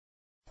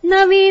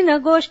नवीन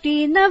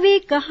गोष्टी नवी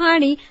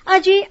कहाणी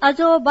आजी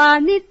आजोबा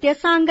नित्य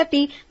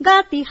सांगती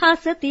गाती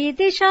हसती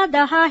दिशा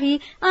दहाही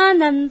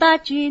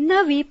आनंदाची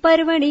नवी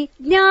पर्वणी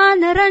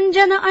ज्ञान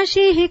रंजन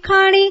अशी ही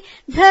खाणी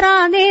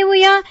झरा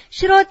नेऊया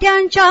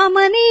श्रोत्यांच्या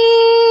मनी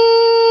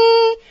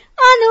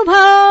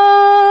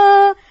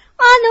अनुभव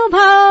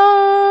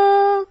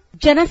अनुभव.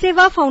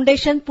 जनसेवा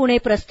फाउंडेशन पुणे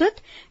प्रस्तुत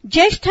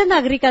ज्येष्ठ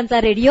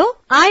नागरिकांचा रेडिओ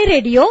आय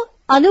रेडिओ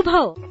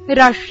अनुभव.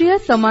 राष्ट्रीय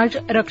समाज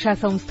रक्षा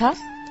संस्था,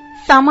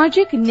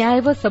 सामाजिक न्याय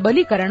व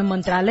सबलीकरण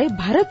मंत्रालय,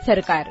 भारत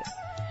सरकार,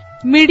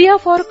 मीडिया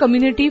फॉर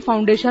कम्युनिटी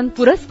फाउंडेशन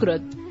पुरस्कृत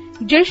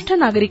ज्येष्ठ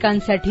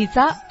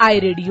नागरिकांसाठीचा आय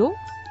रेडिओ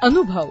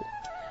अनुभव.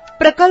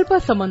 प्रकल्प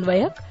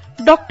समन्वयक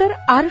डॉक्टर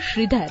आर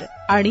श्रीधर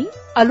आणि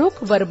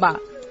आलोक वर्मा.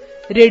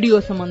 रेडिओ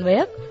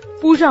समन्वयक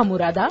पूजा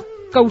मुरादा,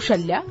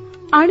 कौशल्या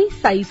आणि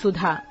साई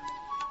सुधा.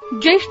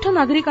 ज्येष्ठ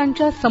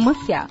नागरिकांच्या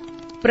समस्या,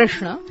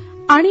 प्रश्न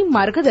आणि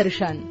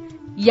मार्गदर्शन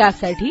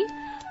यासाठी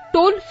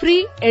टोल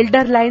फ्री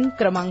एल्डर लाईन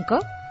क्रमांक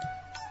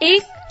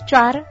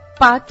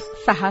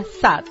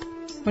 14567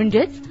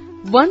 म्हणजेच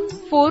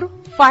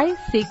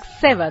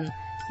 14567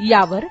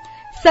 यावर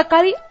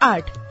सकाळी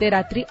 8 ते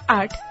रात्री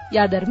 8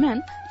 या दरम्यान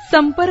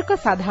संपर्क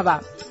साधावा.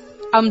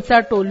 आमचा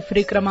टोल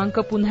फ्री क्रमांक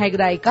पुन्हा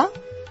एकदा ऐका.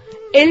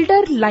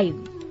 एल्डर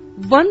लाईन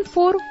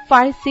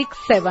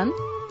 14567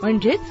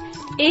 म्हणजेच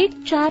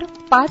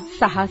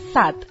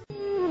 14567.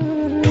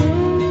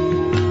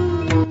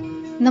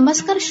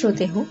 नमस्कार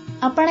श्रोते हो,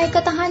 आपण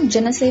ऐकत आहात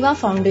जनसेवा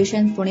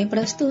फाउंडेशन पुणे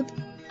प्रस्तुत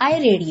आय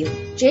रेडिओ,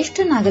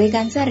 ज्येष्ठ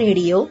नागरिकांचा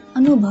रेडिओ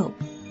अनुभव.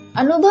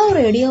 अनुभव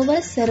रेडिओवर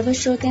सर्व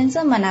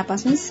श्रोत्यांचं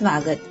मनापासून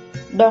स्वागत.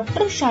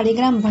 डॉक्टर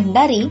शालिग्राम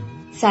भंडारी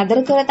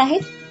सादर करत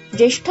आहेत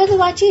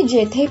ज्येष्ठत्वाची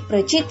जेथे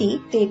प्रचिती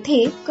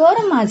तेथे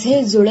कर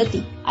माझे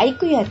जुळती.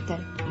 ऐकूयात तर.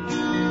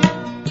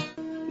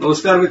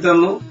 नमस्कार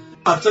मित्रांनो,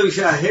 आजचा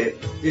विषय आहे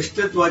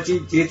ज्येष्ठत्वाची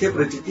जेथे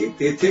प्रचिती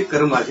तेथे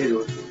कर माझे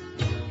जुळते.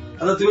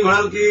 आता तुम्ही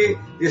म्हणाल की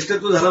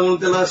ज्येष्ठत्व झालं म्हणून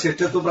त्याला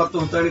श्रेष्ठत्व प्राप्त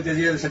होतं आणि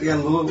त्याच्यासाठी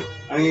अनुभव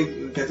आणि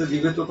त्याचं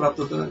दिव्यत्व प्राप्त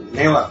होतं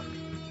नेवा,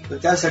 तर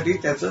त्यासाठी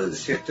त्याचं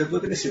श्रेष्ठत्व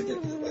त्याने सिद्ध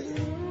केलं पाहिजे.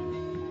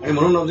 आणि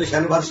म्हणून आमच्या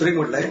शाने फार सुरेख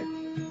म्हटलंय,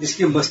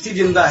 जिसकी मस्ती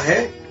जिंदा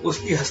है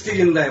उसकी हस्ती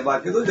जिंदा है,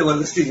 बाकी तो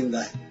जबरदस्ती जिंदा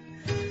है.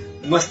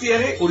 मस्ती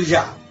आणि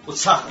ऊर्जा,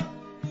 उत्साह.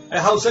 आणि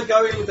हा उत्साह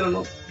केव्हा होईल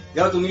मित्रांनो,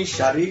 जेव्हा तुम्ही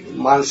शारीरिक,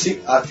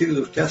 मानसिक,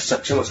 आर्थिकदृष्ट्या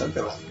सक्षम असाल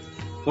तेव्हा.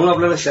 म्हणून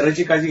आपल्याला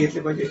शरीराची काळजी घेतली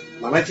पाहिजे,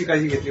 मनाची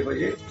काळजी घेतली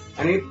पाहिजे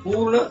आणि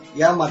पूर्ण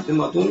या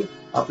माध्यमातून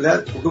आपल्या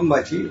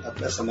कुटुंबाची,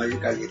 आपल्या समाजाची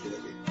काळजी घेतली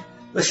पाहिजे.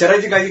 तर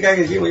शरीराची काळजी काय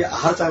घ्यायची, म्हणजे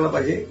आहार चांगला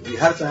पाहिजे,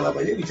 विहार चांगला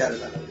पाहिजे, विचार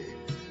चांगला पाहिजे.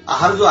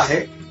 आहार जो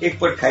आहे 1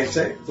 पट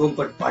खायचंय, 2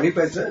 पट पाणी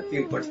प्यायचं,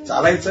 3 पट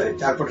चालायचं,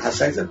 4 पट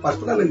हसायचं, 5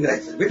 पट आनंदी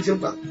राहायचं. Very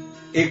simple.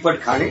 1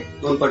 पट खाणे,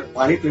 2 पट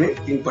पाणी पिणे,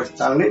 3 पट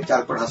चालणे,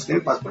 4 पट हसणे,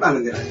 5 पट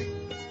आनंदी राहणे.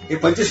 हे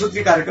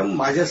पंचसूत्री कार्यक्रम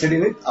माझ्यासाठी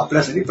नाही,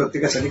 आपल्यासाठी,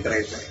 प्रत्येकासाठी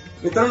करायचा आहे.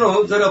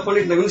 मित्रांनो, जर आपण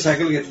एक नवीन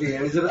सायकल घेतली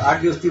आणि जर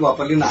 8 दिवस ती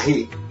वापरली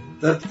नाही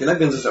तर तिला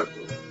गंज चढतो.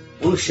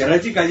 म्हणून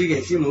शरीराची काळजी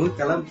घ्यायची, म्हणून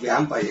त्याला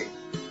व्यायाम पाहिजे.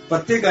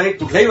 प्रत्येकाने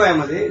कुठल्याही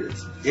वयामध्ये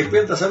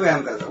झेपेल तसा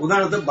व्यायाम करायचा.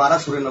 उदाहरणार्थ 12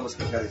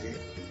 सूर्यनमस्कार करायचे.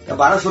 त्या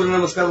 12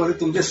 सूर्यनमस्कारमध्ये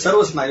तुमचे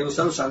सर्व स्नायू,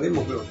 सर्व सांधे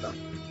मोकळे होतात.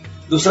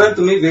 दुसरं,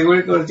 तुम्ही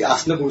वेगवेगळ्या प्रकारची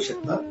आसनं करू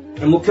शकता.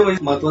 आणि मुख्य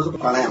म्हणजे महत्वाचं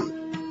प्राणायाम.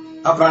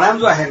 हा प्राणायाम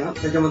जो आहे ना,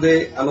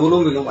 त्याच्यामध्ये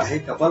अनुलोम विलोम आहे,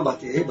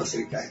 कपालभाती आहे,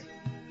 भस्त्रिका आहे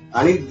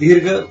आणि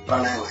दीर्घ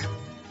प्राणायाम आहे.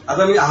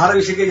 आता मी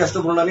आहाराविषयी काही जास्त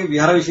बोलणार नाही,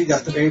 विहाराविषयी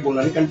जास्त काही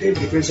बोलणार नाही, कारण ते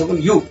डिपेंड्स अपॉन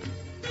यू.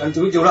 कारण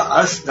तुम्ही जेवढा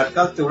आळस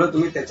झटकाल तेवढं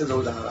तुम्ही त्याच्या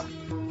जवळ जाणार आहात.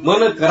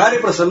 मन करारे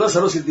प्रसन्न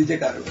सर्व सिद्धीचे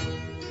कारण.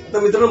 आता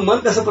मित्रांनो, मन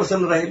कसं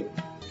प्रसन्न राहील,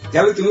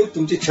 ज्यावेळी तुम्ही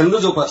तुमचे छंद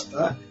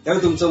जोपासता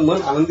त्यावेळी तुमचं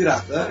मन आनंदी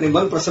राहतं आणि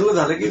मन प्रसन्न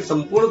झालं की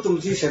संपूर्ण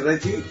तुमची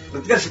शरीराची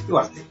प्रतिकारशक्ती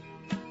वाढते.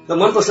 तर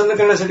मन प्रसन्न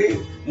करण्यासाठी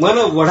मन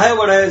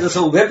वढाय जसं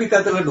उभ्या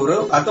पिकातलं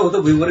ढोरं आता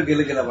होतं भुईवर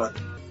गेलं बळत.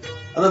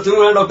 आता तुम्ही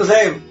म्हणा, डॉक्टर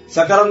साहेब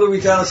सकारात्मक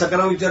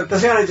विचार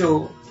कसे आणायचे हो,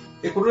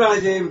 ते कुठून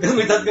आणायचे, विकत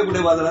मिळतात का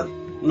कुठे बाजारात?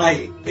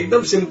 नाही.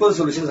 एकदम सिंपल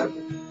सोल्युशन सांगतो.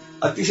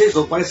 अतिशय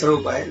सोपा आणि सरळ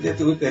उपाय जे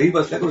तुम्ही घरी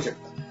बसल्या करू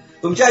शकता.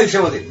 तुमच्या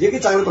आयुष्यामध्ये जे काही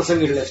चांगले प्रसंग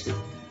घडले असतील,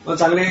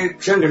 चांगले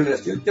क्षण घडले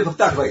असतील, ते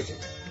फक्त आठवायचे.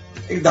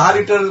 एक 10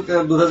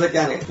 लिटर दुधाचा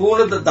कॅन आहे,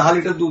 पूर्ण 10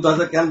 लिटर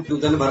दुधाचा कॅन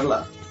दुधाने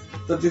भरला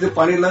तर तिथे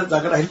पाणीला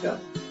जागा राहील का?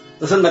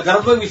 तसं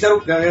नकारात्मक विचार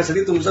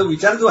करण्यासाठी तुमचा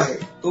विचार जो आहे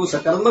तो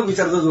सकारात्मक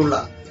विचार जर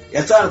जोडला,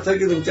 याचा अर्थ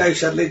की तुमच्या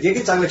आयुष्यातले जे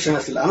काही चांगले क्षण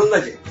असतील,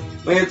 आनंदाचे,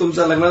 म्हणजे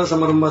तुमचा लग्नाचा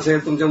समारंभ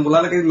असेल, तुमच्या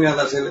मुलाला काही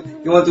मिळालं असेल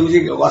किंवा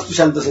तुमची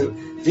वास्तुशांत असेल,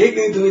 जे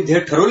काही तुम्ही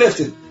ध्येय ठरवले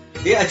असतील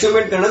ते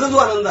अचिव्हमेंट करण्याचा जो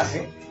आनंद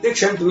आहे ते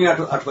क्षण तुम्ही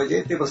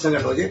आठवायचे, ते प्रसंग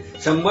आठवायचे.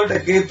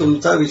 100%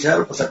 तुमचा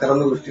विचार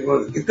सकारात्मक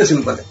दृष्टिकोन. इतकं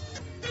सिंपल आहे.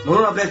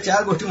 म्हणून आपल्या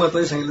 4 गोष्टी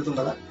महत्वाच्या सांगितल्या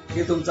तुम्हाला,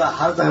 की तुमचा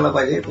आहार चांगला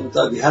पाहिजे,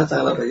 तुमचा विहार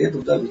चांगला पाहिजे,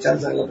 तुमचा विचार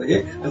चांगला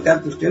पाहिजे आणि त्या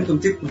दृष्टीने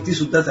तुमची कृती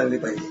सुद्धा चांगली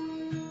पाहिजे.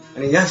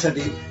 आणि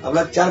यासाठी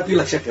आपल्याला 4 P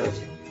लक्षात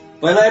ठेवायचे.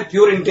 पहिला आहे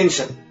pure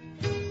intention,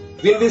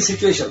 win win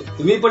situation.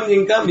 तुम्ही पण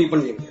जिंका, मी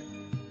पण जिंका.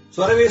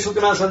 सर्वे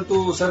सुखना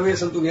संतु, सर्वे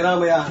संतु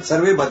निरामया,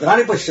 सर्वे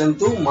भद्राणी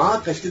पश्यंतु,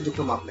 मा कष्टी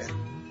दुःख मापल्या.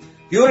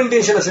 प्युअर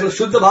इंटेन्शन असेल,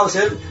 शुद्ध भाव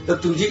असेल तर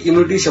तुमची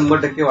इम्युनिटी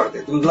 100%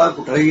 वाढते, तुम्हाला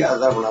कुठलाही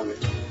आजार होणार नाही.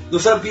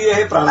 दुसरा P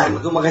आहे प्राणायाम,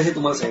 जो मगाशी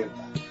तुम्हाला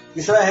सांगितला.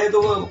 तिसरा आहे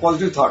तो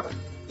पॉझिटिव्ह थॉट,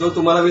 जो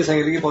तुम्हाला मी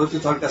सांगितलं की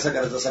पॉझिटिव्ह थॉट कसा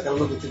करायचा,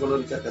 सकारात्मक दृष्टिकोनातून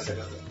विचार कसा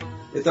करायचा.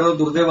 मित्रांनो,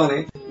 दुर्दैवाने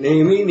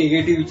नेहमी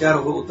निगेटिव्ह विचार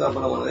होता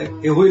मला म्हणाले,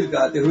 हे होईल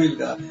का, ते होईल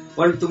का.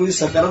 पण तुम्ही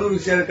सकारात्मक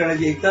विचार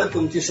करण्याची एकदा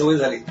तुमची सवय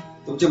झाली,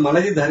 तुमची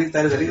मनाची धारी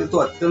तयार झाली, तर तो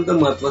अत्यंत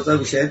महत्वाचा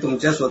विषय आहे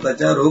तुमच्या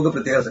स्वतःच्या रोग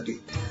प्रतिकारासाठी.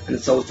 आणि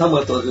चौथा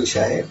महत्वाचा विषय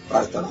आहे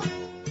प्रार्थना.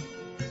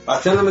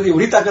 प्रार्थनेमध्ये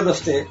एवढी ताकद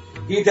असते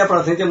की त्या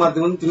प्रार्थनेच्या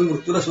माध्यमातून तुम्ही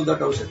मृत्यूला सुद्धा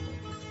टाळू शकता.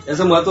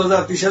 याचं महत्वाचं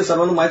अतिशय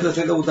सर्वांना माहित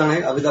असलेलं उदाहरण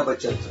आहे अमिताभ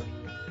बच्चनचं.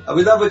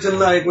 अमिताभ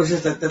बच्चनला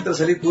 1977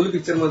 साली कूल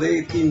पिक्चरमध्ये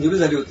इतकी इंजुरी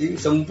झाली होती,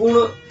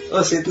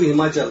 संपूर्ण सेतू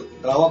हिमाचल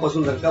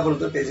गावापासून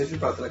लंकापर्यंत त्याच्याशी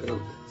प्रार्थना करत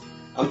होते.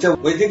 आमच्या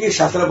वैद्यकीय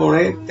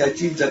शास्त्राप्रमाणे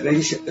त्याची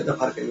जगण्याची शक्यता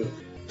फार कमी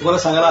होती. तुम्हाला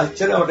सांगायला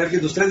आश्चर्य वाटेल की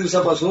दुसऱ्या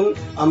दिवसापासून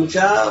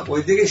आमच्या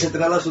वैद्यकीय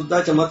क्षेत्राला सुद्धा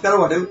चमत्कार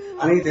वाटेल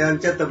आणि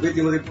त्यांच्या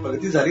तब्येतीमध्ये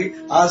प्रगती झाली.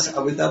 आज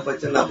अमिताभ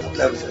बच्चन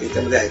आपल्या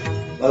याच्यामध्ये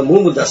आहेत. मला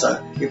मूळ मुद्दा असा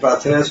की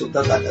प्रार्थनेला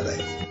सुद्धा ताकद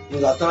आहे.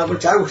 जाताना आपण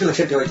 4 गोष्टी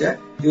लक्षात ठेवायच्या: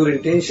 your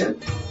intention,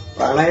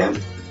 pranayama,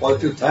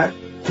 positive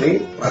thought आणि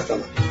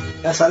प्रार्थना.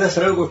 या साध्या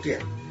सरळ गोष्टी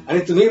आहेत. आणि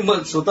तुम्ही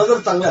मग स्वतः जर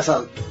चांगले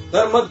असाल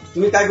तर मग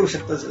तुम्ही काय करू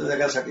शकता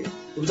जगासाठी,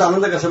 तुमचा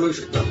आनंद कसा मिळू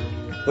शकता.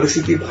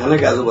 परिस्थिती भयानक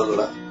आहे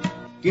आजूबाजूला.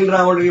 किन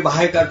रावण की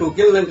बाहेर काटू,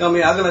 किन लंका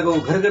में आग लगाऊ,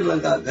 घर घर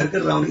लंका, घर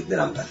घर रावण, इतने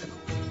राम का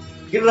चलो.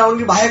 किन रावण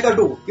की बाहेर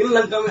काटू, किन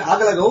लंका में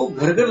आग लगाऊ,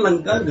 घर घर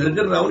लंका, घर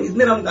घर रावण,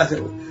 इतने राम का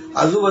चलो.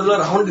 आजूबाजूला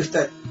रावण दिसत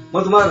आहेत,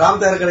 मग तुम्हाला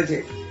राम तयार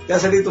करायचे.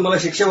 त्यासाठी तुम्हाला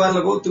शिक्षा व्हायला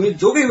नको. तुम्ही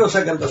जो काही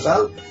व्यवसाय करत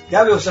असाल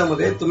त्या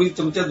व्यवसायामध्ये तुम्ही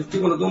तुमच्या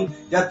दृष्टिकोनातून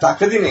त्या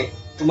ताकदीने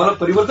तुम्हाला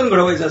परिवर्तन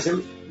घडवायचं असेल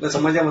तर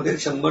समाजामध्ये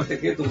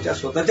 100% तुमच्या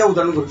स्वतःच्या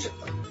उदाहरण करू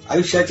शकता.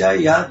 आयुष्याच्या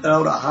या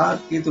तळावर आहात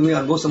की तुम्ही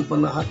अनुभव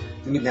संपन्न आहात,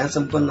 तुम्ही ज्ञान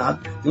संपन्न आहात,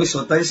 तुम्ही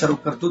स्वतःचे सर्व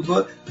कर्तृत्व,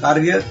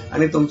 कार्य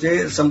आणि तुमचे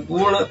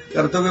संपूर्ण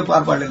कर्तव्य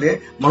पार पाडलेले,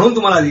 म्हणून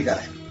तुम्हाला अधिकार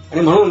आहे.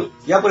 आणि म्हणून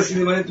या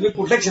परिस्थितीमध्ये तुम्ही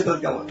कुठल्या क्षेत्रात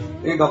कामा,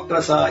 तुम्ही डॉक्टर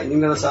असा,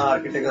 इंजिनियर असा,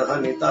 आर्किटेक्ट असा,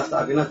 नेता असा,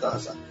 अभिनेता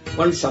असा,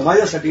 पण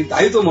समाजासाठी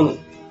दायित्व म्हणून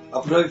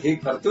आपलं हे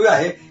कर्तव्य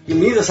आहे की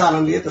मी जसा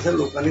आनंदी आहे तसं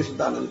लोकांनी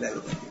सुद्धा आनंद द्यायला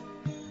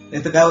पाहिजे.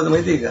 नाही तर काय होतं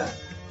माहितीये का,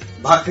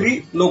 भाकरी,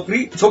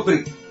 नोकरी, छोकरी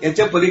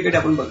याच्या पलीकडे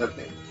आपण बघत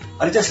नाही.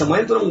 अरे त्या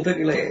समाजाने तुला मोठं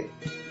केलं आहे,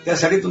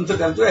 त्यासाठी तुमचं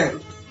कर्तव्य आहे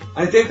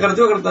आणि ते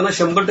कर्तव्य करताना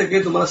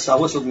 100% तुम्हाला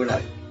सावध सुख मिळणार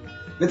आहे.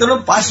 मित्रांनो,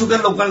 5 सुख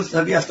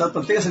लोकांसाठी असतात,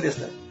 प्रत्येकासाठी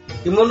असतात.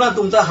 किंवा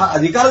तुमचा हा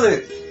अधिकारच आहे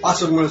 5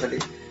 सुख मिळवण्यासाठी.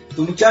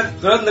 तुमच्या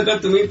कळत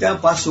नकळत तुम्ही त्या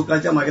 5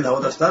 सुखाच्या मागे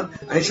धावत असतात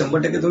आणि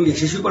 100% तुम्ही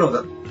यशस्वी पण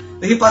होतात.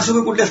 तर ही 5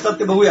 सुख कुठली असतात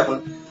ते बघूया आपण.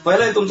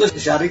 पहिलं आहे तुमचं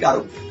शारीरिक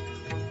आरोग्य,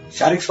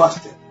 शारीरिक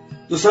स्वास्थ्य.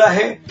 दुसरं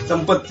आहे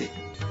संपत्ती,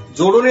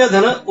 जोडून या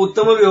धन,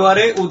 उत्तम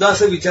व्यवहारे,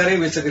 उदास विचारे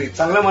वेचकरी.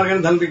 चांगल्या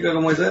मार्गाने धन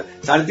कमवायचं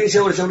 350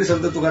 वर्षापूर्वी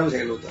संत तुकाराम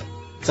सांगितलं होतं.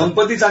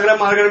 संपत्ती चांगल्या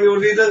मार्गाने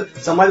मिळवली तर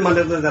समाज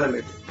मान्यता त्याला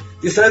मिळते.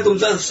 तिसरा आहे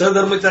तुमचा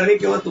सहधर्मचारी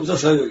किंवा तुमचा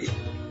सहयोगी.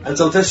 आणि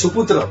चौथा आहे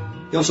सुपुत्र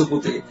किंवा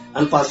सुपुत्री.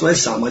 आणि 5वा आहे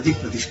सामाजिक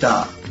प्रतिष्ठा.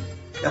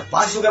 या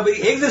 5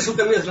 सुखापैकी एक जर सुख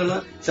कमी असलं ना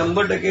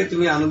 100%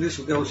 तुम्ही आनंदी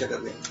सुखी होऊ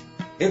शकत नाही.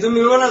 हे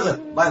तुम्ही मिळवणार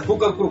बाय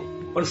हुक अक्रूप.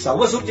 पण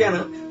 6वं सुख जे आहे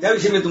ना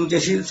त्याविषयी मी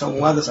तुमच्याशी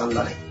संवाद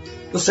साधणार आहे.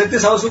 तर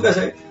 6वं सुख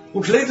असं आहे,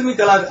 कुठलीही तुम्ही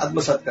कला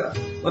आत्मसात करा.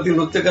 मग ती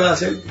नृत्यकला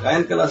असेल,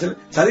 गायन कला असेल,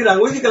 साधी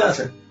रांगोळीची कला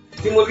असेल.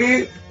 ती मुलगी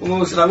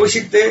रांगोळी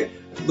शिकते,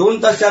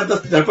 2 तास 4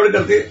 तास धडपड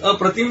करते,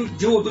 अप्रतिम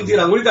जीव ओतून ती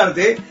रांगोळी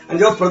काढते आणि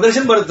जेव्हा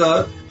प्रदर्शन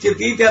भरतं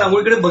ती त्या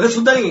रांगोळीकडे बघत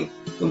सुद्धा नाही,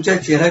 तुमच्या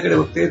चेहऱ्याकडे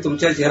बघते.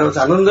 तुमच्या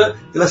चेहऱ्यावरचा आनंद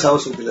तिला सावध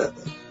सुख दिलं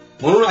जातं.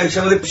 म्हणून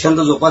आयुष्यामध्ये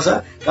छंद जोपासा,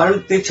 कारण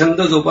ते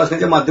छंद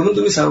जोपासण्याच्या माध्यमातून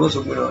तुम्ही सर्व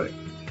सुख मिळवावे.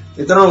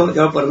 मित्रांनो,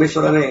 जेव्हा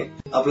परमेश्वराने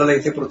आपल्याला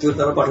इथे पृथ्वीवर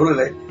त्याला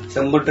पाठवलेलं आहे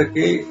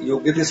 100%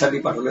 योग्यतेसाठी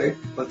पाठवलंय,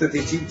 फक्त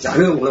त्याची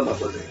जाणीव होणं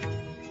महत्वाचं आहे.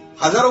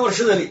 हजारो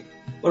वर्ष झाली,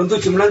 परंतु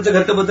चिमण्यांचं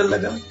घरटं बदललं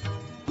का,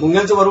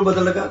 मुंग्यांचं वारूळ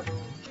बदललं का,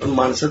 पण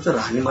माणसाचं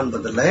राहणीमान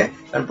बदललं आहे,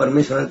 कारण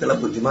परमेश्वराने त्याला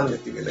बुद्धिमान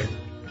व्यक्ती केलंय.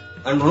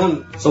 आणि म्हणून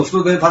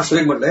संस्कृतमध्ये फार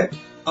सुरेख म्हटलंय,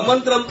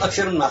 अमंत्रम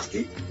अक्षरम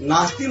नास्ती,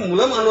 नास्ती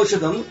मूलम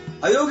अनौषधम,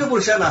 अयोग्य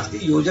पुरुषा नास्ती,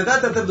 योजका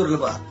तथा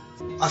दुर्लभ.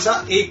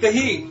 असा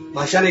एकही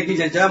भाषा नाही की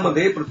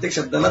ज्याच्यामध्ये प्रत्येक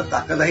शब्दाला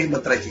ताकद आहे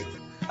मंत्राची.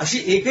 अशी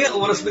एकही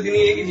वनस्पती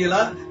नाही की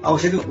ज्याला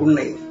औषधी गुण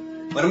नाही.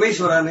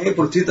 परमेश्वराने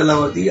पृथ्वी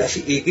तलावरती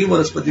अशी एकही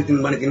वनस्पती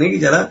निर्माण केली नाही की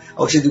ज्याला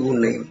औषधी गुण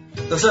नाही.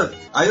 तसंच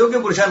अयोग्य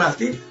पुरुषा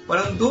नास्ती,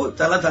 परंतु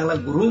त्याला चांगला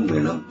गुरु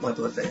मिळणं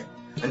महत्वाचं आहे.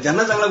 आणि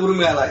ज्यांना चांगला गुरु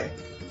मिळाला आहे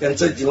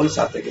त्यांचं जीवन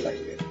सार्थक केलं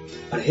आहे.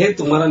 आणि हे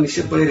तुम्हाला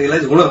निश्चितपणे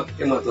रिअलाइज होणं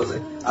हे महत्वाचं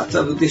आहे. आजचा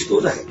उद्देश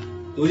तोच आहे.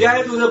 तुझ्या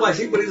आहे तुझं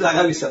पाशी बरी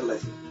जागा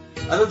विसरलायची.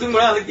 आता तुम्ही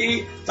म्हणाल की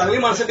चांगली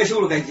माणसं कशी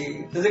ओळखायची,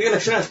 त्याचं काही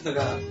लक्षण असतं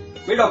का.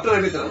 मी डॉक्टर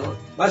आहे मित्रांनो,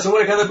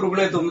 माझ्यासमोर एखादा रुग्ण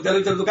येतो, मी त्याला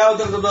विचारतो काय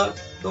होतं तुझा,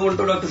 तो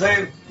म्हणतो डॉक्टर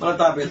साहेब मला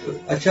ताप येतो.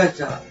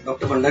 अच्छा,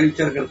 डॉक्टर भंडारी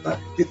विचार करता.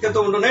 तितक्या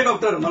तो म्हणतो नाही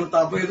डॉक्टर मला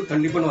ताप येतो,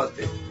 थंडी पण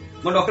वाजते.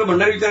 मग डॉक्टर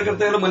भंडारी विचार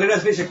करता याला मलेरिया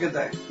असण्याची शक्यता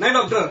आहे. नाही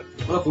डॉक्टर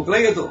मला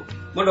खोकलाही येतो.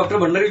 मग डॉक्टर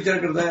भंडारी विचार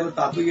करता याला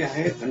तापही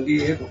आहे, थंडी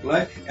आहे, खोकला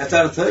आहे, याचा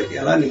अर्थ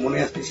याला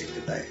निमोनिया असण्याची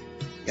शक्यता आहे.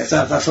 याचा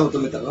अर्थ असा होतो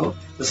मित्रांनो,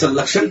 जसं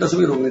लक्षण तसं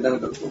मी रोगनिदान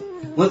करतो.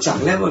 मग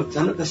चांगल्या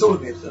माणसानं कसं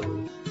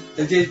ओळखायचं,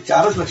 त्याचे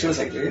 4च लक्षणं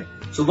सांगितले.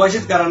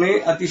 सुभाषितकाराने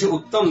अतिशय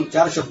उत्तम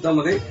 4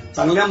 शब्दामध्ये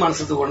चांगल्या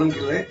माणसाचं वर्णन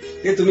केलंय.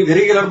 ते तुम्ही घरी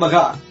गेल्यावर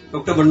बघा.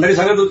 डॉक्टर भंडारी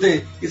सांगत होते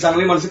की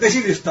चांगली माणसं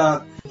कशी दिसतात,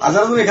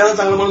 हजारातून एखादा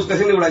चांगला माणूस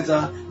कसा निवडायचा,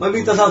 मग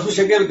मी तसा असू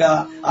शकेल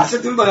का, असं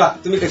तुम्ही बघा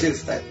तुम्ही कसे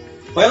दिसताय.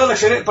 पहिलं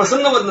लक्षण आहे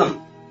प्रसन्न वदनम.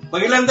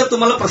 पहिल्यांदा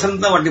तुम्हाला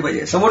प्रसन्नता वाटली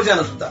पाहिजे,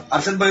 समोरच्याला सुद्धा.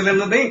 आरशात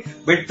बघितल्यानंतर नाही,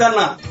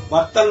 भेटताना,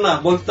 वागताना,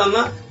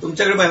 बोलताना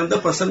तुमच्याकडे पहिल्यांदा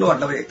प्रसन्न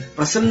वाटलं पाहिजे.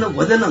 प्रसन्न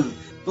वदनम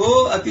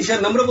तो अतिशय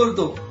नम्र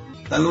बोलतो.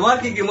 तलवार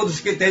की कीमत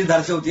उसके तेज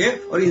धार से होती है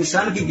और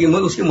इंसान की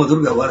कीमत उसके मधुर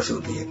व्यवहार से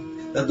होती है.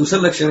 तर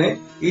दुसरं लक्षण आहे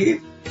की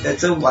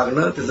त्याचं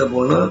वागणं, त्याचं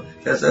बोलणं,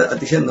 त्याचं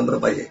अतिशय नम्र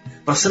पाहिजे.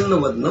 प्रसन्न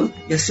वदनम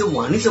यस्य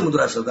वाणीचं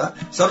मुद्रा सदा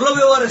सरळ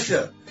व्यवहारस्य,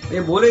 म्हणजे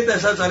बोले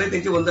तसा चाले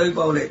त्याची वंदावी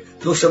पावले.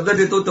 जो शब्द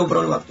देतो तो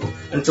प्रमाण वागतो.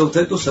 आणि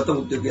चौथं तो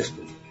सतउद्योगी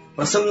असतो.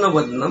 प्रसन्न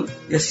वदनम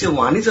यस्य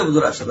वाणीचं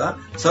मुद्रा सदा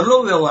सर्व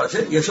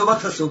व्यवहारस्य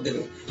यशोभाग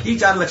उद्योगी. ही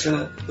 4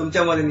 लक्षणं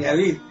तुमच्यामध्ये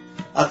यावी.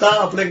 आता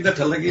आपलं एकदा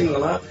ठरलं की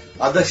मला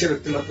आदर्श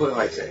व्यक्तिमत्व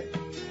व्हायचं आहे.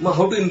 मग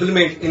how to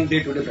implement in day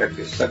to day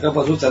practice.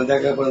 सकाळपासून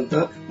संध्याकाळपर्यंत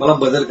मला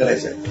बदल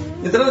करायचा आहे.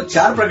 मित्रांनो,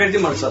 4 प्रकारची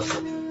माणसं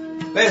असतात.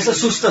 काही असं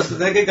सुस्त असतं,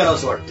 नाही काही करावं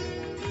असं वाटतं.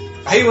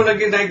 काही म्हणा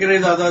की नाही की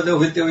दादा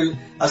होईल ते होईल,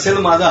 असेल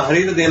माझा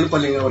हरित देल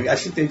पलिंगावर,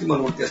 अशी त्यांची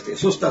मनवृत्ती असते.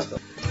 सुस्त असतात.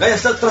 काही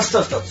असतात त्रस्त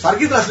असतात,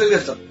 सारखी त्रासलेली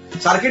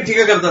असतात, सारखे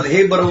टीका करतात,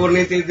 हे बरोबर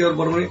नाही ते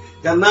बरोबर नाही.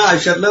 त्यांना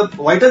आयुष्यातलं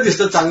वाईटच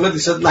दिसतं, चांगलं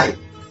दिसत नाही.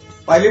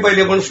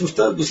 पहिली पण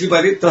सुस्त, दुसरी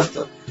पाहिली त्रस्त,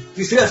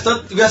 तिसरी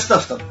असतात व्यस्त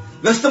असतात.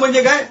 व्यस्त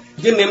म्हणजे काय,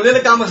 जे नेमलेलं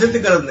काम असेल ते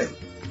करत नाही.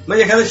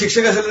 म्हणजे एखादा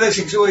शिक्षक असेल तर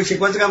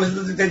शिकवायचं काम असेल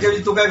तर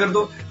त्याच्याऐवजी तो काय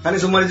करतो, खाली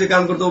सुमारीचं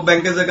काम करतो,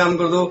 बँकेचं काम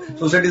करतो,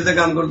 सोसायटीचं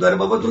काम करतो. अरे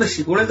बाबा, तुला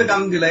शिकवण्याचं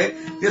काम दिलं आहे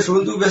ते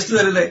सोडून तू व्यस्त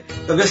झालेलं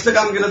आहे. तर व्यस्त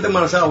काम केलं तर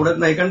माणसं आवडत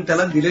नाही, कारण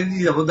त्याला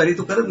दिलेली जबाबदारी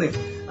तो करत नाही.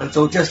 आणि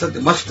चौथे असतात ते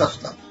मस्त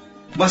असतात.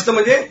 मस्त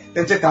म्हणजे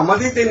त्यांच्या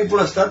कामातही ते निपुण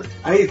असतात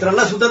आणि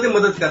इतरांना सुद्धा ते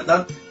मदत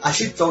करतात.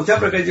 अशी चौथ्या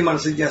प्रकारची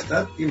माणसं जी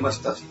असतात ती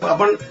मस्त असतात.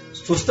 आपण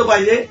सुस्त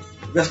पाहिजे,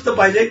 व्यस्त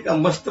पाहिजे का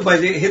मस्त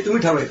पाहिजे हे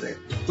तुम्ही ठरवायचं आहे.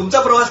 तुमचा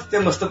प्रवास त्या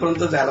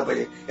मस्तपर्यंत जायला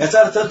पाहिजे. याचा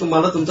अर्थ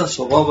तुम्हाला तुमचा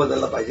स्वभाव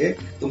बदलला पाहिजे,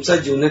 तुमचा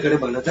जीवनाकडे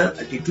बघण्याचा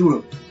अॅटिट्यूड,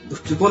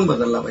 दृष्टिकोन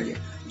बदलला पाहिजे.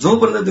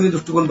 जोपर्यंत तुम्ही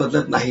दृष्टिकोन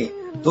बदलत नाही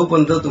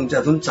तोपर्यंत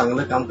तुमच्यातून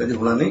चांगलं काम कधी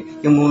होणार नाही,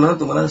 किंवा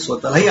तुम्हाला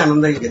स्वतःलाही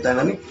आनंद घेता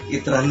येणार नाही,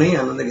 इतरांनाही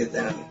आनंद घेता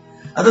येणार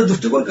नाही. आता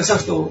दृष्टिकोन कसा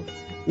असतो,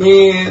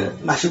 मी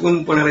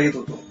नाशिकहून पुण्याला येत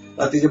होतो.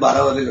 रात्रीचे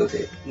 12 वाजलेले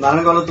होते.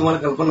 नारायणगावला तुम्हाला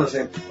कल्पना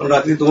असेल, पण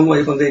रात्री 2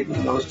 वाजेपर्यंत एक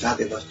माणूस चहा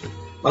देत असतो.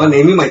 मला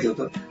नेहमी माहिती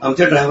होतं.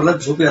 आमच्या ड्रायव्हरला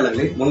झोप यायला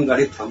लागली म्हणून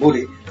गाडी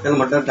थांबवली. त्यानं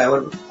म्हटलं,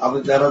 ड्रायव्हर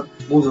जरा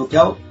मूव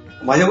झोक्याव.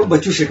 माझ्यावर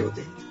बच्चू शेठ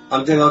होते,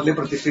 आमच्या गावातले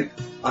प्रतिष्ठित.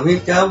 आम्ही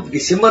त्या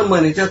डिसेंबर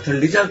महिन्याच्या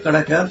थंडीच्या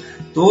कडाक्यात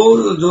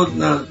तो जो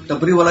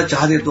टपरीवाला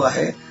चहा देतो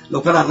आहे,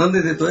 लोकांना आनंद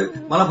देतोय,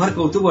 मला फार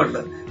कौतुक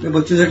वाटलं. मी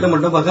बच्चू शेठला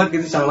म्हटलं, बघा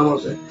किती चांगला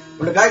माणूस आहे.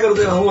 म्हटलं काय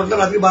करतोय, म्हटलं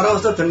रात्री 12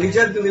 वाजता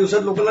थंडीच्या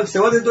दिवसात लोकांना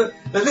सेवा देतोय.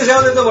 कसली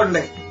सेवा देतो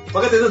म्हटलंय,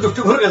 बघा त्याचा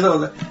दृष्टिकोन कसा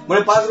होता.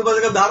 म्हणजे 5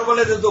 रुपयाचा 10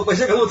 रुपयाला देतो,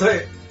 पैसे कमवतोय.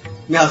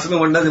 मी असं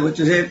म्हटलं,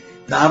 बच्चू शेठ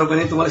 10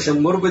 रुपयाने तुम्हाला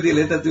 100 रुपये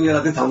दिले तर तुम्ही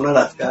रात्री थांबणार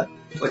आहात का.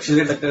 बच्चू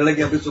शेठला कळलं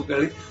की आपली चूक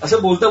कळली.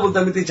 असं बोलता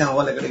बोलता मी ते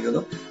चहावाल्याकडे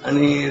गेलो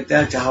आणि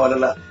त्या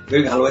चहावाल्याला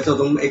वेळ घालवायचा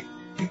होता. एक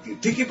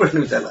ठीकी प्रश्न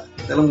विचारला,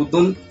 त्याला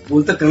मुद्दून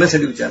बोलतं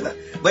करण्यासाठी विचारला,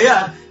 भैया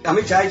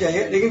हमें चाय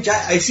चाहिए लेकिन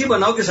चाय ऐसी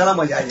बनाओ की साला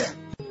मजा आ जाए.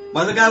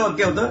 माझं काय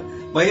वाक्य होतं,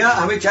 भैया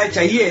हमें चाय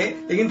चाहिए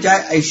लेकिन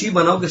चाय ऐसी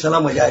बनाओ की साला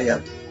मजा आ जाए.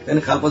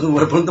 त्याने खालपासून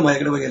वरपर्यंत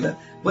माझ्याकडे बघितलं.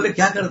 बोले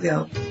क्या करते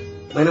आप.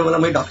 मैंने बोला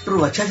मैं डॉक्टर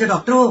हूँ. अच्छा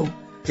डॉक्टर हो.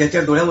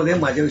 त्याच्या डोळ्यामध्ये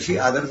माझ्याविषयी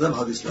आदराचा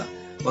भाव दिसला.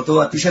 मग तो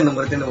अतिशय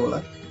नम्रतेने बोला,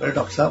 अरे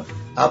डॉक्टर साहब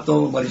आप तो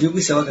मर्जियों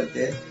की सेवा करते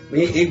हैं,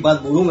 मैं एक बात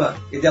बोलूंगा,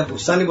 यदि आप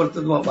गुस्सा नहीं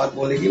पड़ते तो बात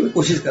बोलने की मैं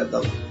कोशिश करता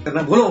हूँ.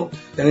 त्यांना बोलो.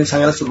 त्याने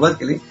सांगायला सुरुवात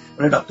केली.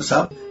 म्हणजे डॉक्टर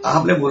साहब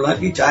आपने बोला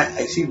कि चाय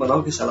ऐसी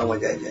बनाओ कि साला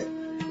मजा आ जाए.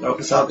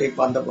 डॉक्टर साहब एक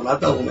बात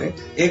बनाता हूँ मैं,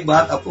 एक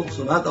बात आपको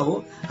सुनाता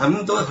हूँ.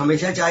 हम तो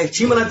हमेशा चाय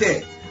अच्छी बनाते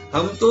हैं,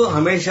 हम तो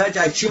हमेशा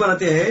चाय अच्छी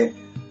बनाते हैं.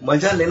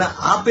 मजा लेना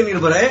आप पे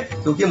निर्भर है,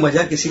 क्योंकि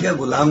मजा किसी का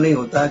गुलाम नहीं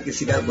होता,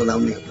 किसी का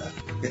गुलाम नहीं होता.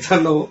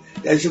 मित्रांनो,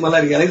 त्यादिवशी मला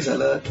रिअलाइज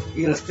झालं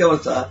की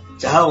रस्त्यावरचा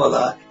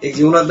चहावाला एक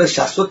जीवनातलं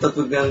शाश्वत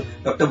तत्वज्ञान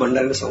डॉक्टर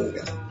भंडारीने सांगून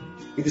गेला.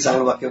 किती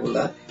चांगलं वाक्य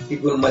बोलला की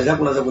मजा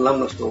कुणाचा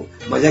गुलाम नसतो,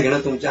 मजा घेणं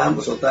तुमच्या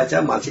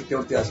स्वतःच्या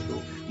मानसिकतेवरती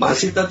असतो.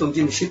 मानसिकता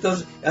तुमची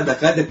निश्चितच या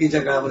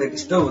धकाधकीच्या काळामध्ये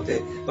डिस्टर्ब होते,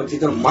 पण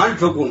तिथं मान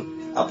ठोकून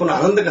आपण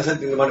आनंद कसा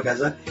निर्माण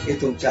करायचा हे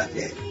तुमच्या हाती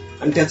आहे.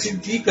 आणि त्याची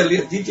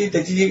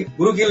जी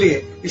गुरु केली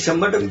आहे ती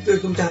 100%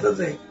 तुमच्या हातच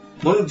आहे.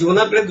 म्हणून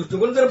जीवनाकडे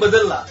दृष्टिकोन जर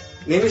बदलला,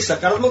 नेहमी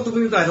सकारात्मक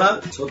तुम्ही राहिला,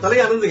 स्वतःलाही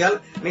आनंद घ्याल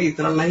आणि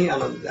इतरांनाही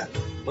आनंद द्याल.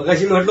 मग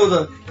अशी म्हटलं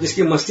होतं,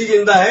 जिसकी मस्ती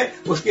जिंदा है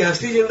उसकी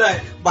हस्ती जिंदा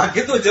है,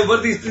 बाकी तो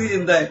जबरदस्ती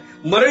जिंदा है.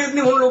 मरण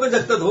म्हणून लोक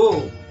जगतात. हो,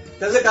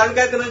 त्याचं कारण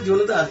काय, त्यांना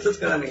जीवनाचा अर्थच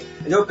कळला नाही.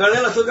 जेव्हा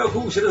कळलेला असतो तेव्हा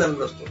खूप उशीर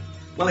झालेला असतो.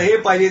 मला हे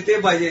पाहिजे ते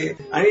पाहिजे,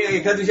 आणि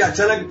एका दिवशी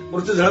अचानक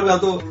मृत्यू झडप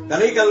घालतो,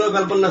 त्यालाही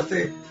कल्पना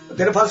नसते.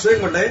 त्याने फार सुरेख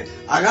म्हटलंय,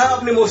 आघा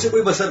अपनी मौत से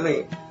कोई बसर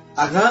नहीं,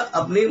 आघा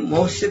अपनी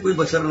मौत से कोई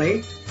बसर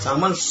नहीं,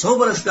 सामान 100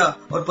 बरस का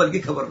और पल की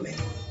खबर नाही.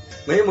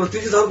 म्हणजे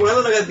मृत्यूची धाव कोणाला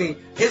लागत नाही.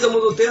 हे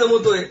जमवतो ते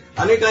जमवतोय,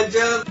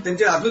 अनेकांच्या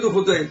त्यांच्या आत्मदुःख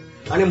होतोय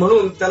आणि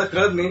म्हणून त्याला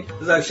कळत नाही,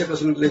 त्याचं आयुष्य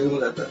कसून निघून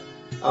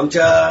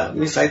जातं.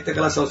 मी साहित्य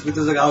कला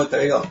संस्कृतीचं गाव आहे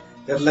तळेगाव,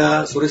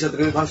 त्यातल्या सुरेश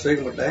अत्रेने फार सुरेख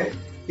म्हटलंय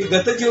की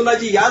गत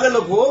जीवनाची याद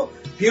नको,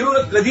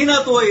 फिरून कधी ना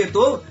तो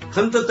येतो,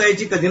 खंत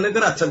तयाची कधी न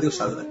कर, आजचा दिवस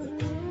साजरा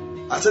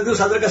कर. आजचा दिवस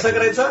साजरा कसा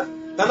करायचा,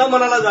 त्यांना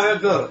मनाला जागा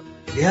कर,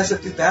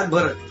 ध्येयाशक्ती तयात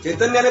भर,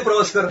 चैतन्याने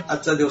प्रवास कर,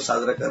 आजचा दिवस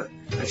साजरा कर.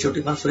 आणि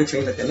शेवटी फार सुरेख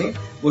सांगितलं त्याने.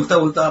 बोलता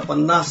बोलता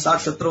 50, 60,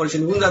 70 वर्ष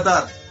निघून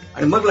जातात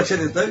आणि मग लक्षात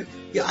येतं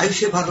की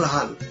आयुष्य फार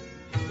लहान.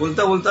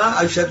 बोलता बोलता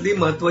आयुष्यातली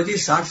महत्वाची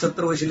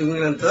 60-70 वर्ष निघून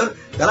गेल्यानंतर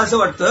त्याला असं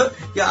वाटतं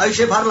की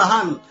आयुष्य फार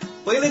लहान,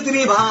 पहिले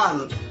तरी भान,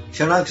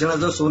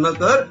 क्षणाक्षणाचं सोनं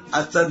कर,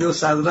 आजचा दिवस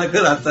साजरा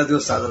कर, आजचा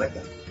दिवस साजरा कर.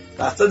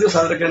 आजचा दिवस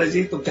साजरा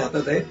करण्याची तुमच्या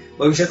हातात आहे.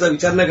 भविष्याचा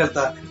विचार न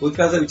करता,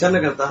 भूतकाळाचा विचार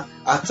न करता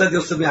आजचा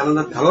दिवस तुम्ही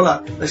आनंदात घालवला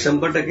तर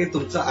 100%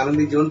 तुमचं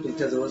आनंदी जीवन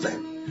तुमच्या जवळच आहे.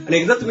 आणि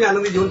एकदा तुम्ही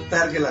आनंदी जीवन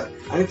तयार केलं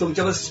आणि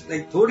तुमच्यावर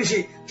एक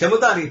थोडीशी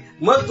क्षमता आली,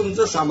 मग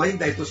तुमचं सामाजिक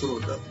दायित्व सुरू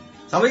होतं.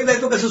 सामाजिक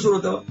दायित्व कसं सुरू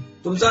होतं?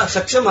 तुमचा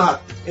सक्षम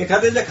हात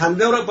एखाद्याच्या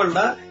खांद्यावर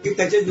पडला की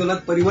त्याच्या जीवनात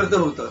परिवर्तन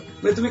होतं.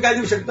 म्हणजे तुम्ही काय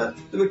देऊ शकता?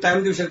 तुम्ही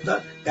टाइम देऊ शकता,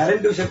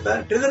 टॅलेंट देऊ शकता,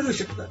 ट्रेजर देऊ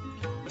शकता.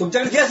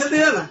 तुमच्याकडे जे असेल ते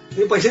द्या ना.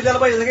 तुम्ही पैसे द्यायला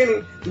पाहिजे काही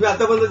नाही. तुम्ही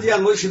आतापर्यंत जी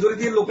अनुभव शिदोरी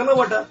ती लोकांना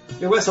वाटा,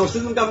 वेगळ्या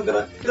संस्थेतून काम करा,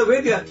 त्याला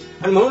वेळ द्या.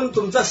 आणि म्हणून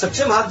तुमचा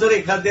सक्षम हात जर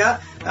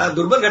एखाद्या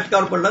दुर्बल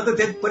घटकावर पडला तर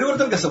ते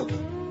परिवर्तन कसं होतं?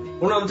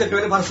 म्हणून आमच्या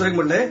कवीने फार सुरेख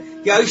म्हटलंय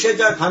की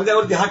आयुष्याच्या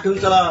खांद्यावरती हात ठेवून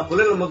चला,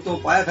 फुलेला मग तो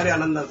पायाखाली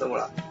आनंदाचा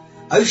मळा.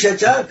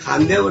 आयुष्याच्या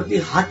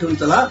खांद्यावरती हात ठेवून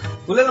चला,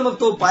 फुलेला मग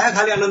तो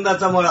पायाखाली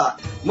आनंदाचा मळा.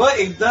 मग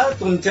एकदा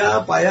तुमच्या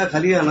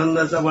पायाखाली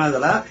आनंदाचा मळा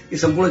झाला की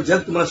संपूर्ण जग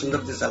तुम्हाला सुंदर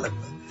दिसायला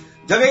लागतं.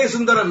 जगही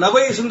सुंदर,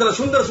 नभई सुंदर,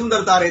 सुंदर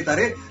सुंदर तारे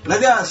तारे,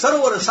 नद्या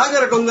सरोवर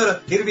सागर डोंगर,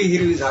 हिरवी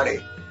हिरवी झाडे.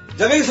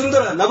 जगही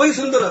सुंदर, नभई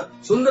सुंदर,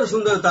 सुंदर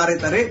सुंदर तारे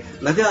तारे,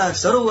 नद्या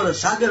सरोवर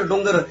सागर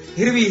डोंगर,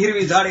 हिरवी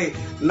हिरवी झाडे.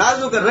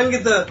 नाजूक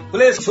रंगीत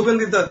फुले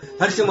सुगंधित,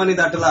 हर्षमनी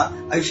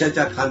दाटला.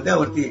 आयुष्याच्या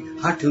खांद्यावरती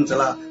हात ठेवून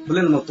चला,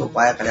 फुलेन मग तो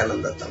पायाखाली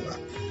आनंदाचा मळा.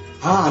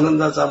 हा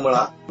आनंदाचा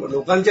मळा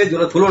लोकांच्या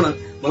जीवनात फुलवणं,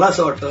 मला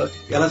असं वाटतं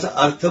यालाच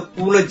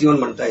अर्थपूर्ण जीवन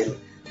म्हणता येईल.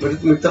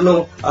 म्हणजे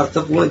मित्रांनो,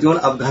 अर्थपूर्ण जीवन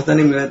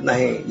अपघाताने मिळत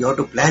नाही. You have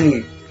to plan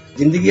it.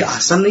 जिंदगी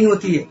आसान नहीं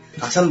होती है,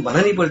 आसान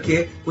बनानी पड़ती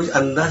है. कुछ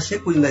अंदाज से,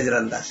 कुछ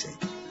नजरअंदाज से.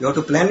 You have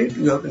to plan it,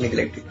 you have to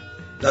neglect it.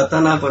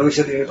 जाताना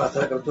परमेश्वर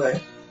प्रार्थना करतोय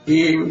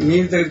की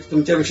मी तर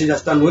तुमच्याविषयी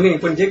जास्त अनुभव नाही,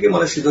 पण जे की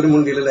मला शिदोरी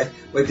म्हणून दिलेलं आहे,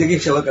 वैद्यकीय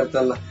सेवा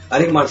करताना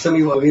अनेक माणसं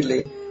मी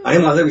बघितले आणि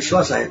माझा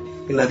विश्वास आहे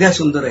की नद्या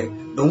सुंदर आहे,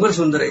 डोंगर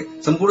सुंदर आहे,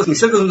 संपूर्ण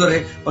निसर्ग सुंदर आहे,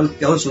 पण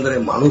त्याहून सुंदर आहे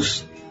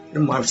माणूस.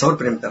 माणसावर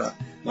प्रेम करा.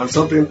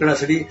 माणसावर प्रेम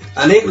करण्यासाठी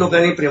अनेक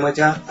लोकांनी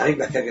प्रेमाच्या अनेक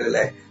व्याख्या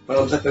केलेल्या आहे. पण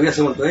आमचा कवी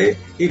असं म्हणतोय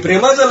की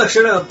प्रेमाचं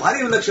लक्षण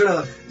भारी विलक्षण,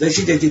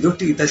 जैशी ज्याची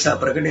दृष्टी तैसा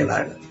प्रगटे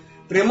नारायण.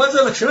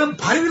 प्रेमाचं लक्षण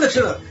भारी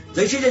विलक्षण,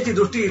 जैशी ज्याची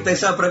दृष्टी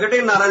तैसा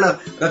प्रगटे नारायण.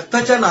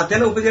 रक्ताच्या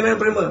नात्याने उपजणारे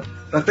प्रेम.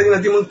 रक्ताची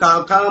नाती म्हणून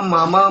काका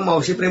मामा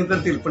मावशी प्रेम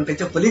करतील, पण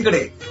त्याच्या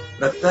पलीकडे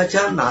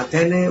रक्ताच्या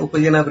नात्याने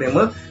उपजणारे प्रेम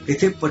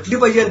तिथे पटली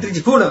पाहिजे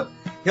अंतरीची खूण.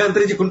 या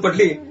अंतरीची खूण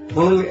पटली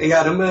म्हणून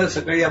या रम्य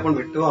सकाळी आपण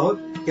भेटतो आहोत.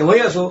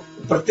 केव्हाही असो,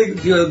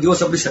 प्रत्येक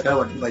दिवस आपली सकाळ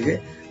वाटली पाहिजे.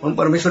 म्हणून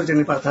परमेश्वर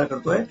त्यांनी प्रार्थना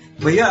करतोय,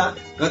 भैया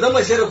कदम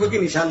ऐसे रखो की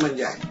निशान बन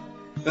जाए,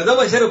 कदम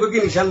ऐसे रखो की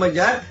निशान बन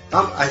जाए,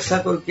 काम ऐसा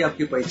करो कि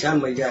आपकी पहचान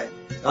बन जाए,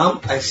 काम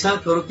ऐसा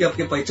करो कि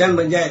आपकी पहचान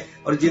बन जाए,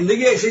 और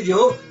जिंदगी ऐसी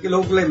जियो कि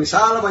लोगों के लिए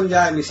मिसाल बन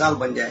जाए, मिसाल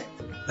बन जाए.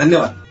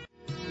 धन्यवाद.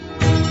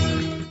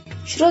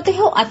 श्रोते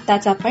हो,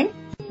 आत्ताच आपण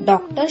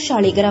डॉक्टर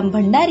शाळीग्राम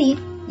भंडारी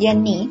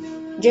यांनी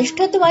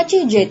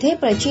ज्येष्ठत्वाची जेथे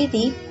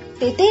प्रचिती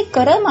तेथे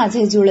कर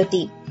माझे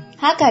जुळती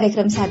हा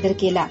कार्यक्रम सादर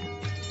केला.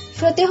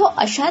 श्रोते हो,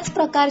 अशाच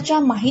प्रकारच्या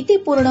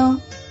माहितीपूर्ण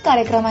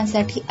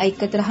कार्यक्रमांसाठी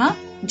ऐकत रहा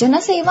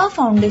जनसेवा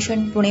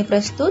फाउंडेशन पुणे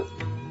प्रस्तुत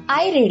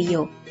आय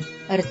रेडिओ,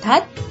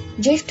 अर्थात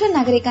ज्येष्ठ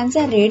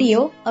नागरिकांचा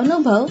रेडिओ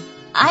अनुभव.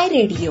 I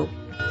radio.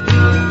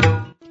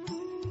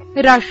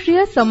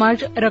 राष्ट्रीय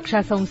समाज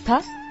रक्षा संस्था,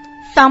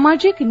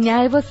 सामाजिक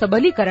न्याय व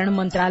सबलीकरण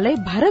मंत्रालय,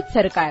 भारत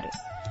सरकार,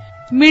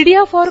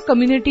 मीडिया फॉर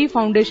कम्युनिटी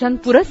फाउंडेशन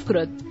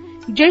पुरस्कृत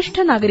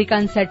ज्येष्ठ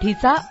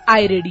नागरिकांसाठीचा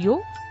आय रेडिओ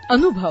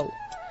अनुभव.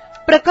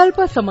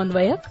 प्रकल्प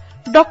समन्वयक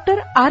डॉक्टर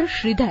आर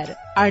श्रीधर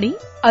आणि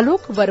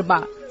आलोक वर्मा.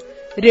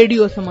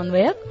 रेडिओ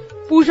समन्वयक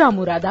पूजा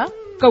मुरादा,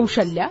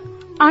 कौशल्या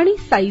आणि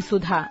साई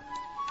सुधा.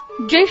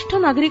 ज्येष्ठ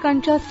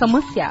नागरिकांच्या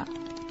समस्या,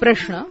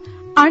 प्रश्न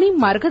आणि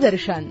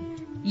मार्गदर्शन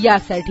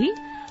यासाठी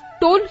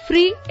टोल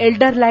फ्री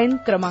एल्डर लाईन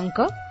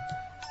क्रमांक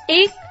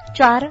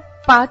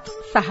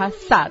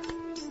 14567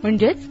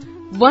 म्हणजेच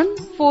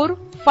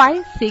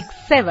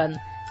 14567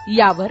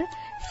 यावर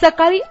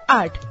सकाळी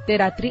 8 ते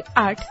रात्री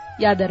 8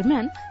 या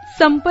दरम्यान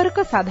संपर्क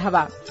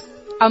साधावा.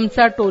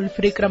 आमचा टोल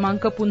फ्री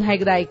क्रमांक पुन्हा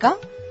एकदा ऐका.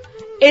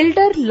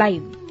 एल्डर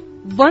लाईन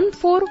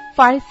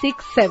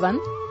 14567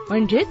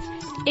 म्हणजेच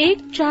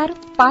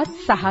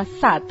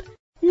 14567.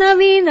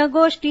 नवीन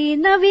गोष्टी,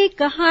 नवी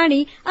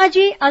कहाणी,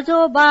 आजी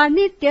आजोबा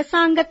नित्य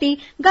सांगती,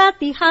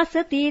 गाती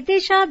हासती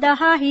दिशा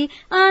दहाही,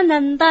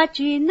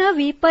 आनंदाची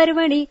नवी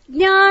पर्वणी,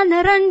 ज्ञान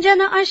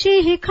रंजन अशी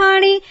ही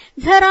खाणी,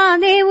 झरा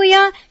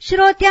नेऊया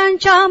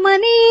श्रोत्यांच्या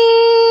मनी.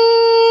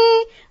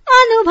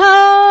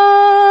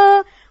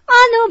 अनुभव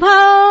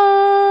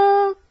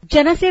अनुभव.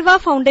 जनसेवा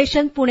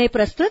फाउंडेशन पुणे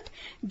प्रस्तुत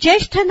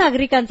ज्येष्ठ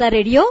नागरिकांचा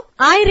रेडिओ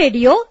आय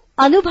रेडिओ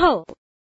अनुभव.